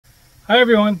Hi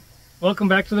everyone, welcome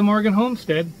back to the Morgan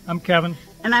Homestead. I'm Kevin.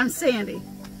 And I'm Sandy.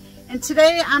 And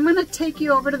today I'm going to take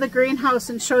you over to the greenhouse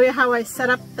and show you how I set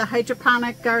up the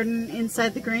hydroponic garden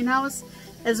inside the greenhouse,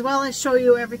 as well as show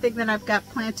you everything that I've got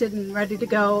planted and ready to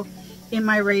go in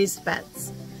my raised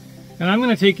beds. And I'm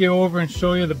going to take you over and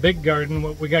show you the big garden,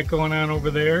 what we got going on over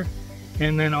there,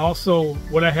 and then also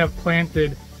what I have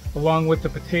planted along with the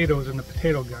potatoes in the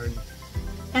potato garden.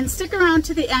 And stick around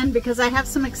to the end because I have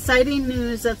some exciting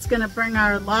news that's going to bring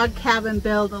our log cabin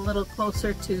build a little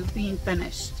closer to being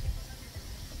finished.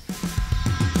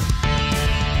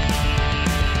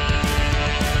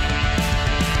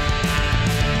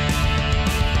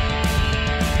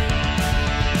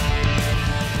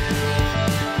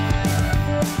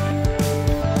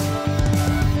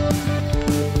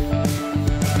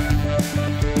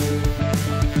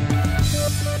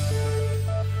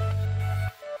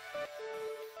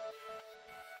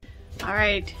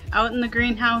 Alright, out in the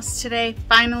greenhouse today,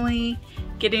 finally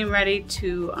getting ready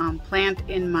to plant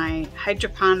in my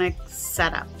hydroponic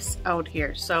setups out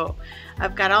here. So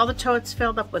I've got all the totes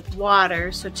filled up with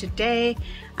water, so today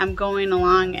I'm going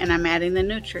along and I'm adding the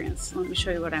nutrients. Let me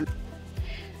show you what I'm...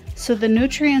 So the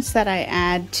nutrients that I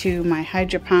add to my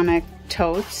hydroponic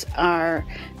totes are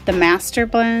the Master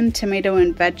Blend tomato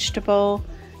and vegetable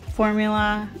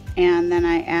formula, and then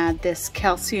I add this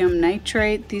calcium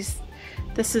nitrate.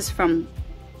 This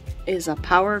is a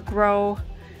Power Grow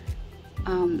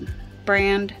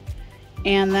brand,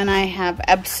 and then I have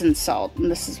Epsom salt,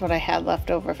 and this is what I had left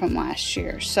over from last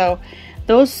year. So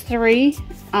those three,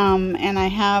 and I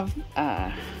have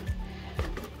a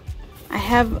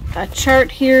chart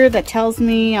here that tells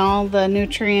me all the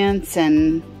nutrients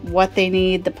and what they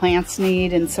need, the plants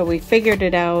need, and so we figured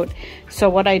it out. So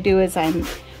what I do is I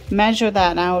measure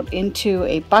that out into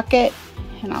a bucket,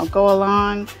 and I'll go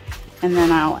along and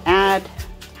then I'll add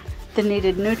the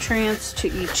needed nutrients to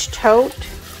each tote.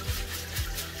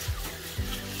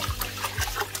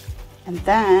 And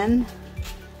then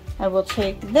I will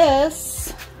take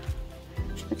this,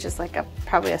 which is like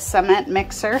probably a cement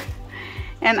mixer,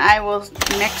 and I will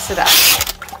mix it up.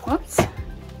 Whoops.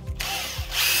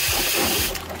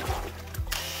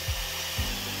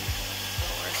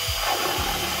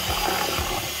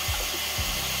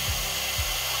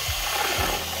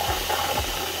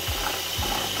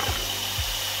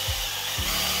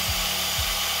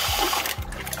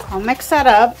 I'll mix that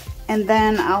up and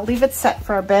then I'll leave it set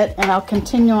for a bit, and I'll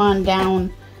continue on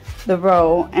down the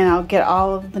row and I'll get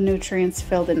all of the nutrients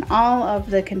filled in all of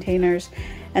the containers,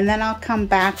 and then I'll come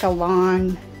back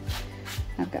along.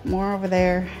 I've got more over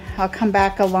there. I'll come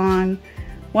back along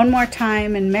one more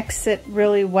time and mix it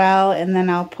really well, and then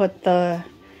I'll put the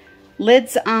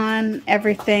lids on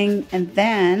everything, and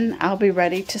then I'll be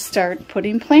ready to start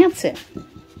putting plants in.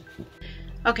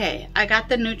 Okay, I got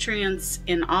the nutrients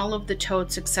in all of the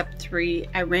totes except 3.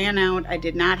 I ran out. I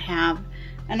did not have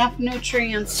enough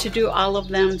nutrients to do all of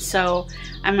them, so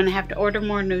I'm going to have to order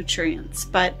more nutrients.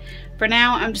 But for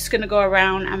now, I'm just going to go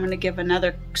around. I'm going to give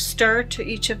another stir to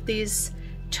each of these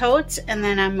totes, and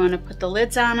then I'm going to put the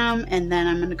lids on them, and then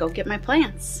I'm going to go get my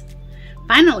plants.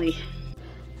 Finally!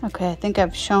 Okay, I think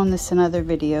I've shown this in other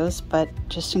videos, but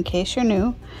just in case you're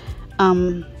new,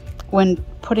 when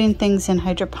putting things in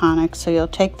hydroponics, so you'll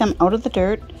take them out of the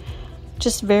dirt,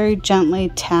 just very gently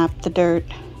tap the dirt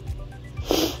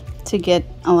to get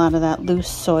a lot of that loose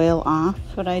soil off,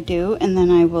 what I do, and then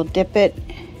I will dip it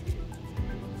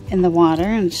in the water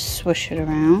and swish it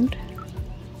around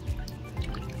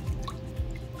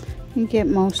and get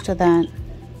most of that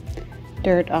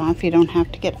dirt off. You don't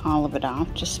have to get all of it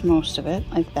off, just most of it,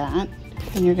 like that.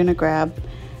 And you're going to grab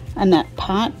a net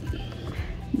pot.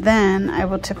 Then I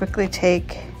will typically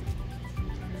take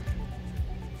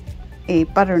a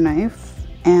butter knife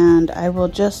and I will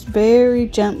just very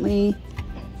gently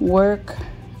work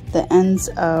the ends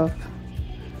of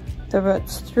the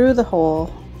roots through the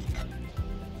hole,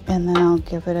 and then I'll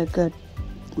give it a good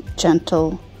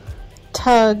gentle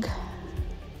tug,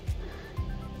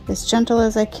 as gentle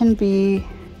as I can be,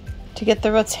 to get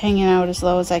the roots hanging out as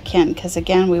low as I can, because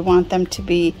again, we want them to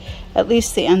be, at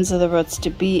least the ends of the roots, to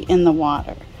be in the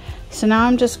water. So now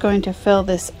I'm just going to fill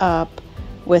this up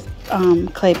with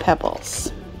clay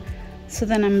pebbles. So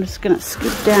then I'm just going to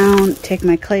scoop down, take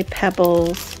my clay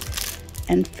pebbles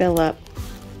and fill up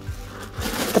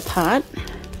the pot.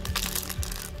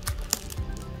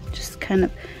 Just kind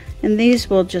of, and these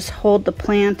will just hold the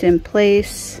plant in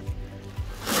place,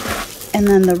 and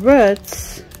then the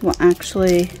roots will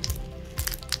actually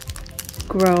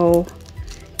grow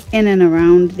in and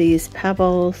around these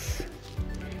pebbles,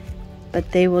 but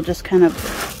they will just kind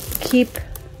of keep,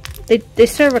 they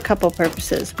serve a couple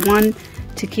purposes. One,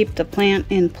 to keep the plant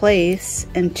in place,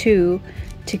 and 2,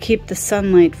 to keep the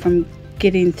sunlight from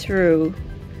getting through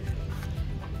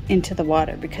into the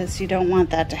water, because you don't want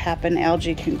that to happen.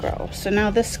 Algae can grow. So now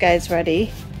this guy's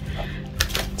ready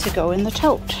to go in the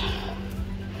tote.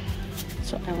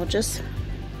 So I will just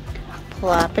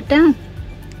plop it down.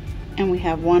 And we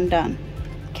have one done.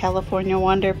 California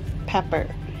Wonder Pepper.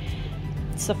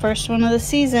 It's the first one of the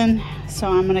season, so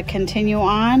I'm going to continue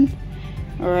on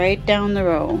right down the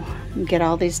row and get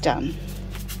all these done.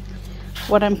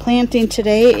 What I'm planting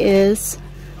today is,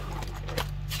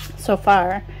 so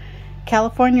far,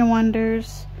 California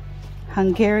Wonders,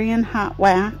 Hungarian Hot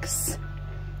Wax,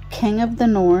 King of the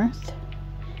North,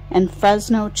 and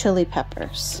Fresno chili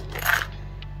peppers.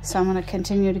 So I'm going to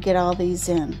continue to get all these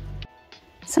in.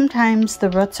 Sometimes the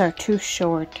roots are too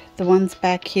short. The ones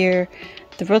back here,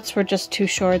 the roots were just too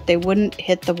short. They wouldn't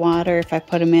hit the water if I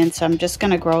put them in, so I'm just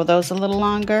going to grow those a little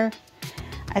longer.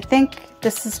 I think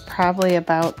this is probably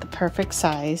about the perfect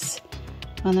size.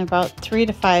 When they're about 3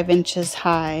 to 5 inches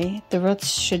high, the roots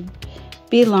should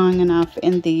be long enough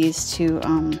in these to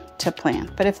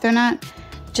plant. But if they're not,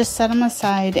 just set them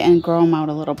aside and grow them out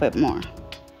a little bit more.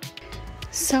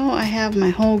 So I have my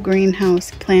whole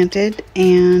greenhouse planted,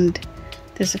 and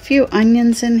there's a few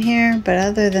onions in here, but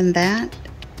other than that,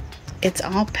 it's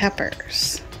all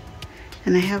peppers.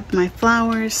 And I have my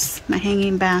flowers, my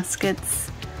hanging baskets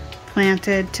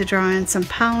planted to draw in some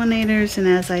pollinators. And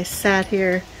as I sat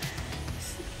here,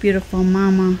 beautiful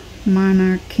mama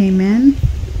monarch came in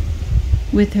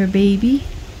with her baby.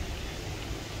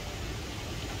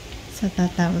 So I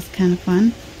thought that was kind of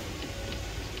fun.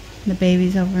 The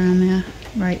baby's over on the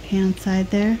right hand side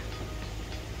there.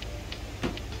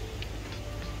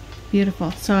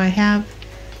 Beautiful. So I have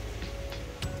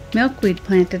milkweed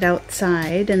planted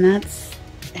outside, and it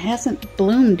hasn't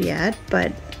bloomed yet,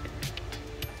 but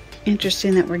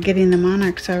interesting that we're getting the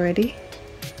monarchs already.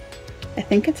 I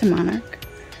think it's a monarch.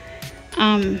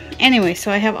 Anyway,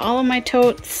 so I have all of my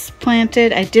totes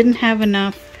planted. I didn't have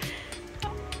enough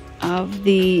of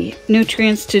the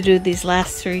nutrients to do these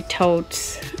last 3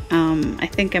 totes. I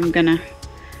think I'm gonna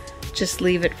just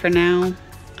leave it for now.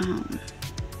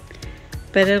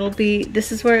 But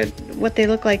this is what they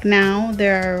look like now.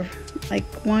 There are like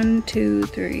 1, 2,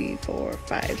 3, 4,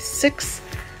 5, 6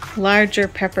 larger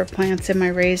pepper plants in my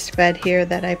raised bed here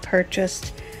that I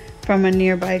purchased from a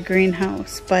nearby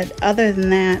greenhouse. But other than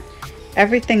that,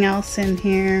 everything else in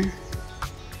here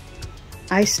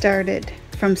I started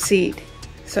from seed.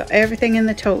 So everything in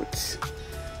the totes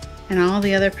and all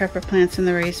the other pepper plants in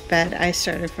the raised bed I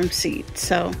started from seed.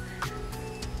 So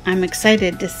I'm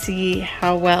excited to see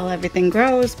how well everything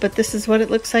grows, but this is what it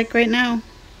looks like right now.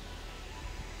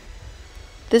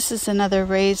 This is another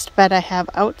raised bed I have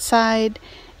outside,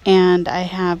 and I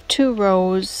have 2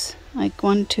 rows, like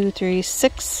 1, 2, 3,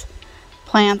 6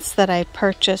 plants that I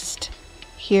purchased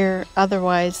here.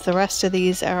 Otherwise, the rest of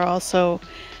these are also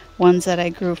ones that I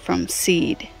grew from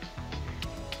seed.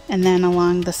 And then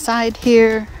along the side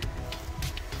here,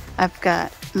 I've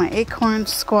got my acorn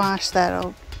squash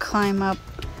that'll climb up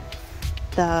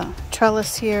the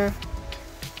trellis here,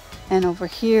 and over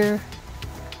here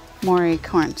more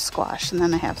acorn squash. And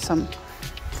then I have some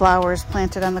flowers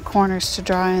planted on the corners to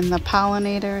draw in the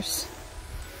pollinators.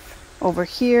 Over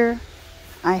here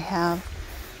I have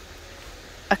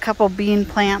a couple bean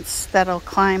plants that'll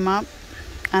climb up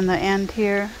on the end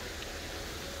here,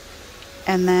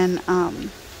 and then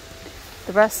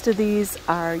the rest of these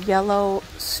are yellow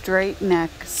straight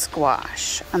neck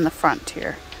squash on the front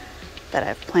here that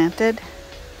I've planted.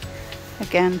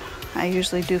 Again, I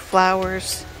usually do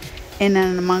flowers in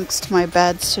and amongst my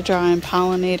beds to draw in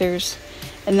pollinators.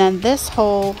 And then this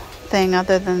whole thing,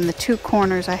 other than the 2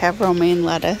 corners I have romaine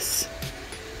lettuce,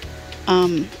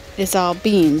 is all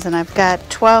beans. And I've got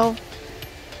 12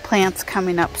 plants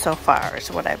coming up so far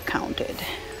is what I've counted.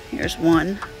 Here's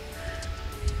one.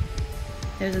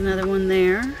 There's another one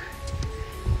there.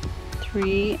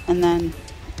 3, and then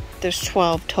there's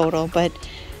 12 total, but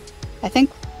I think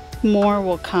more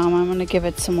will come. I'm going to give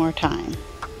it some more time.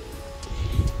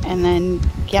 And then,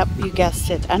 yep, you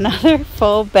guessed it, another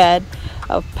full bed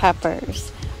of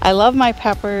peppers. I love my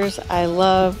peppers. I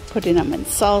love putting them in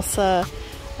salsa.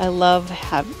 I love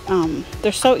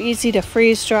they're so easy to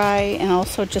freeze dry, and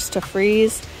also just to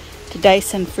freeze, to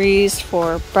dice and freeze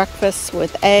for breakfast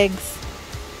with eggs.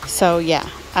 So yeah,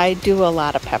 I do a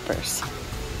lot of peppers.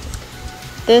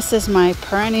 This is my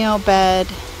perennial bed,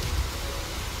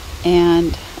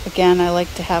 and again, I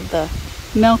like to have the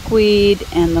milkweed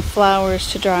and the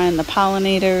flowers to draw in the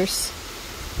pollinators.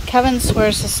 Kevin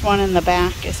swears this one in the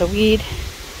back is a weed,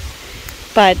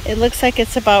 but it looks like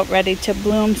it's about ready to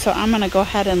bloom, so I'm going to go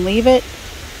ahead and leave it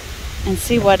and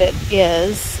see what it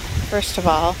is, first of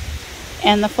all.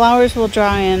 And the flowers will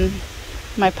draw in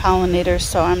my pollinators,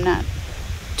 so I'm not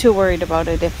too worried about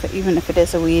it, even if it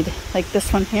is a weed. Like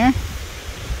this one here.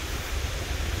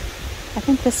 I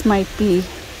think this might be,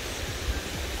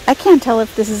 I can't tell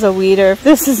if this is a weed or if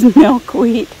this is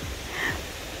milkweed.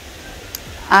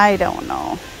 I don't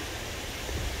know.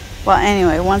 Well,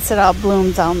 anyway, once it all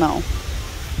blooms, I'll know.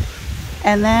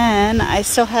 And then I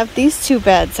still have these two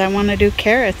beds I want to do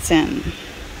carrots in.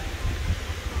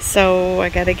 So I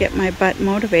got to get my butt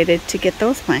motivated to get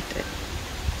those planted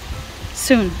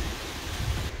soon.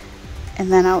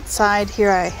 And then outside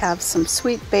here I have some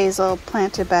sweet basil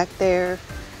planted back there,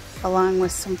 along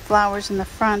with some flowers in the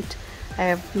front. I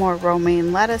have more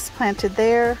romaine lettuce planted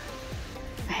there.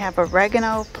 I have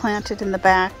oregano planted in the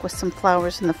back with some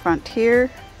flowers in the front here.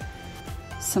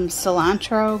 Some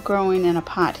cilantro growing in a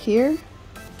pot here.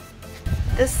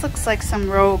 This looks like some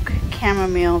rogue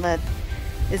chamomile that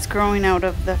is growing out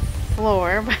of the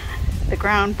floor, the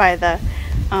ground by the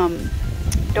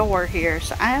door here.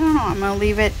 So I don't know, I'm gonna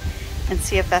leave it and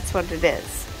see if that's what it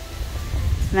is.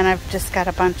 And then I've just got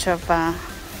a bunch of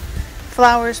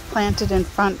flowers planted in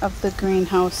front of the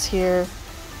greenhouse here.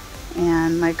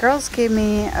 And my girls gave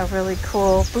me a really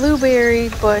cool blueberry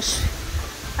bush.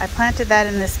 I planted that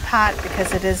in this pot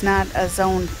because it is not a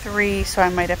zone 3, so I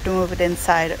might have to move it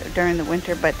inside during the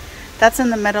winter, but that's in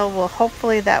the middle. Well,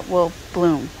 hopefully that will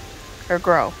bloom or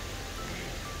grow.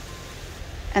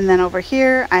 And then over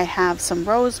here I have some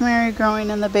rosemary growing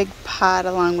in the big pot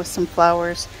along with some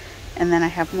flowers, and then I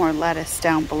have more lettuce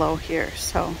down below here.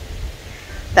 So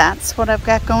that's what I've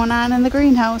got going on in the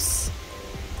greenhouse.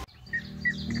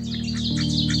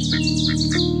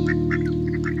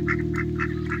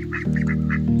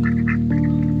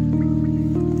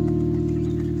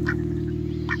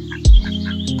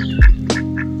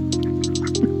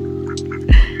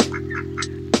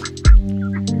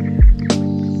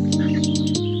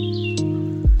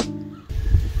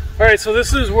 Alright, so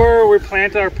this is where we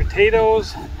plant our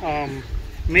potatoes,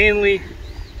 mainly.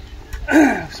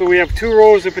 So we have 2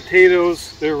 rows of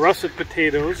potatoes. They're russet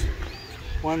potatoes,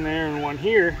 one there and one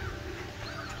here.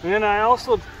 And then I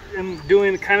also am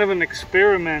doing kind of an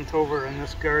experiment over in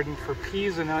this garden for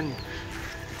peas and onions.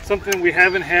 Something we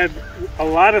haven't had a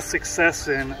lot of success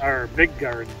in our big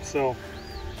garden. So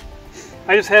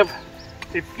I just have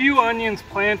a few onions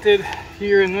planted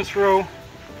here in this row.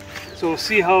 So we'll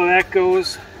see how that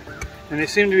goes. And they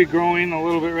seem to be growing a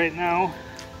little bit right now.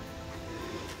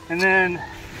 And then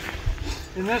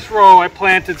in this row I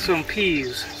planted some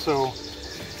peas. So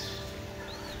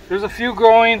there's a few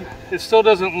growing. It still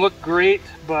doesn't look great,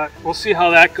 but we'll see how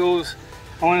that goes.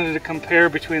 I wanted to compare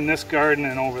between this garden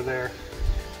and over there.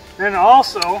 Then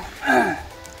also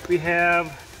we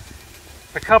have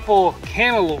a couple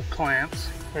cantaloupe plants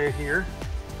right here.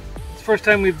 It's the first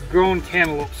time we've grown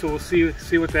cantaloupe, so we'll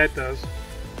see what that does.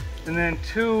 And then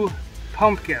 2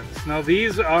 pumpkins. Now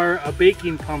these are a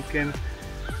baking pumpkin.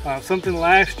 Something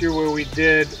last year where we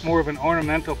did more of an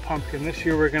ornamental pumpkin. This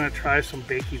year we're going to try some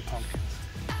baking pumpkins.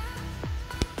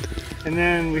 And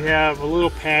then we have a little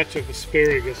patch of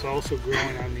asparagus also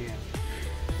growing on the end.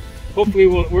 Hopefully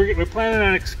we're planning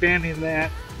on expanding that.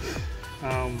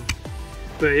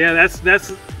 But yeah,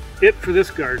 that's it for this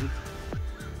garden.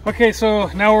 Okay, so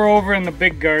now we're over in the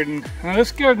big garden. Now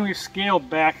this garden we've scaled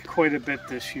back quite a bit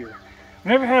this year. We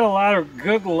never had a lot of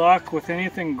good luck with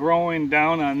anything growing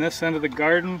down on this end of the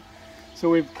garden,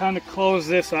 so we've kind of closed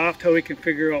this off till we can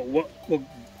figure out what will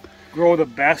grow the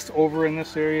best over in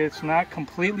this area. It's not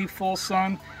completely full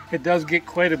sun. It does get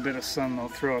quite a bit of sun though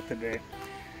throughout the day,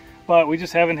 but we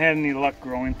just haven't had any luck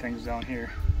growing things down here.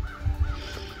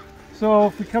 So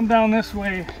if we come down this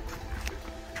way,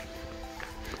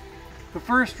 the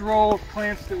first row of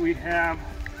plants that we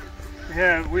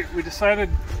decided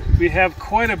we have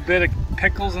quite a bit of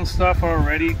pickles and stuff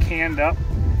already canned up.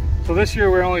 So this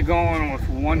year we're only going with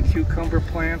 1 cucumber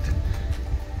plant.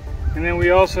 And then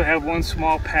we also have 1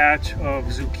 small patch of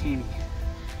zucchini.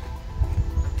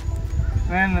 And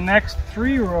then the next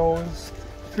 3 rows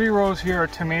here are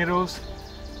tomatoes.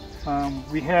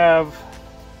 We have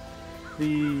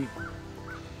the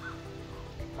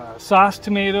sauce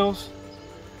tomatoes,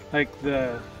 like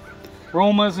the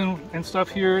Romas and stuff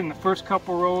here in the first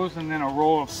couple rows, and then a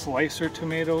row of slicer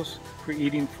tomatoes for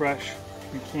eating fresh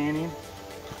and canning.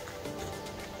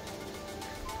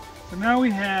 So now we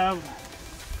have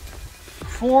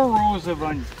 4 rows of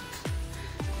onions.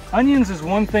 Onions is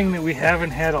one thing that we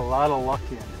haven't had a lot of luck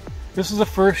in. This is the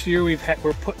first year we're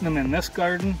putting them in this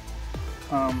garden,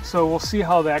 so we'll see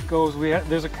how that goes.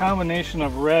 There's a combination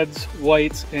of reds,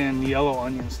 whites, and yellow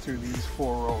onions through these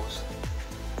 4 rows.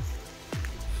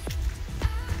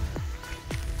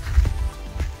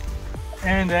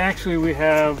 And actually we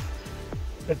have,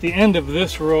 at the end of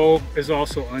this row is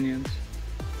also onions.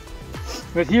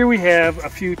 But here we have a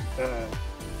few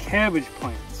cabbage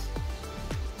plants.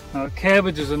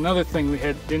 Cabbage is another thing we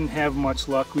didn't have much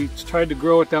luck. We tried to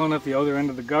grow it down at the other end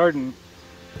of the garden,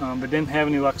 but didn't have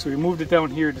any luck, so we moved it down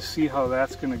here to see how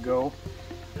that's going to go.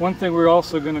 One thing we're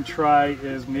also going to try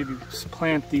is maybe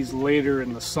plant these later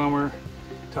in the summer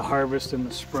to harvest in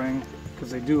the spring,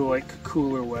 because they do like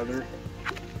cooler weather.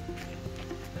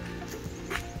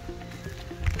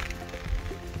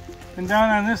 And down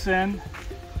on this end,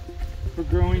 we're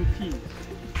growing peas.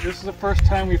 This is the first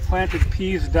time we've planted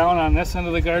peas down on this end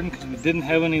of the garden because we didn't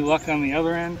have any luck on the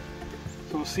other end.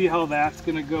 So we'll see how that's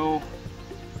going to go.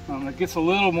 It gets a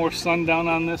little more sun down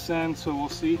on this end, so we'll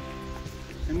see.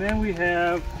 And then we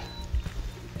have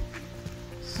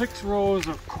 6 rows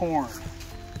of corn.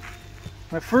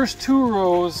 My first 2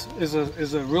 rows is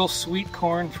a real sweet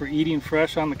corn for eating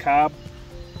fresh on the cob.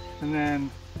 And then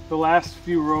the last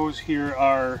few rows here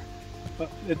are,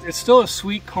 it's still a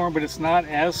sweet corn, but it's not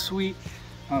as sweet.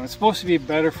 It's supposed to be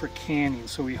better for canning,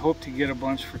 so we hope to get a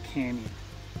bunch for canning.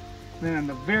 And then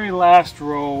the very last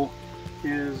row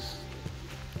is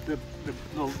the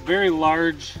very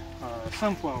large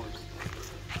sunflowers.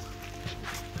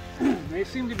 They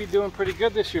seem to be doing pretty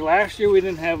good this year. Last year we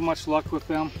didn't have much luck with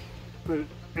them, but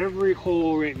every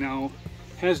hole right now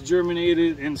has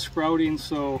germinated and sprouting,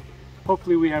 so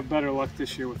hopefully we have better luck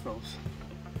this year with those.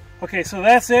 Okay, so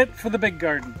that's it for the big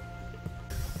garden.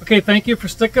 Okay, thank you for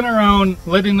sticking around,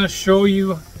 letting us show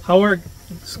you how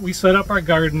we set up our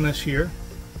garden this year.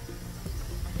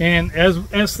 And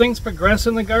as things progress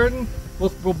in the garden,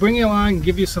 we'll bring you along and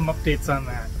give you some updates on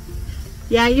that.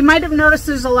 Yeah, you might have noticed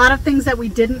there's a lot of things that we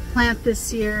didn't plant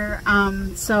this year.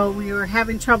 So we were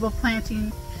having trouble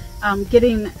planting,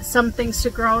 getting some things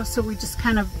to grow, so we just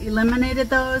kind of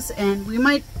eliminated those, and we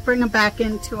might bring them back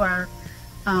into our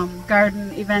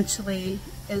garden eventually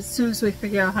as soon as we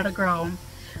figure out how to grow them.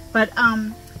 But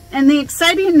and the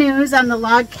exciting news on the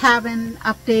log cabin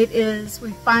update is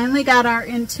we finally got our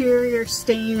interior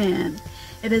stain in.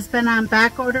 It has been on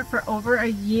back order for over a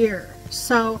year,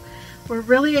 so we're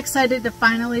really excited to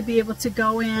finally be able to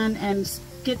go in and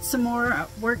get some more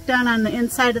work done on the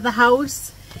inside of the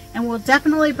house, and we'll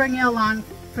definitely bring you along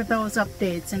for those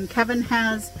updates. And Kevin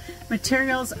has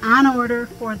materials on order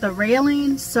for the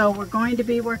railing, so we're going to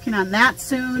be working on that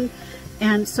soon.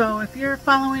 And so if you're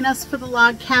following us for the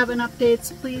log cabin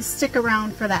updates, please stick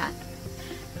around for that.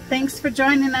 Thanks for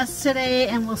joining us today,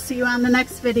 and we'll see you on the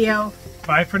next video.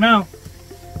 Bye for now.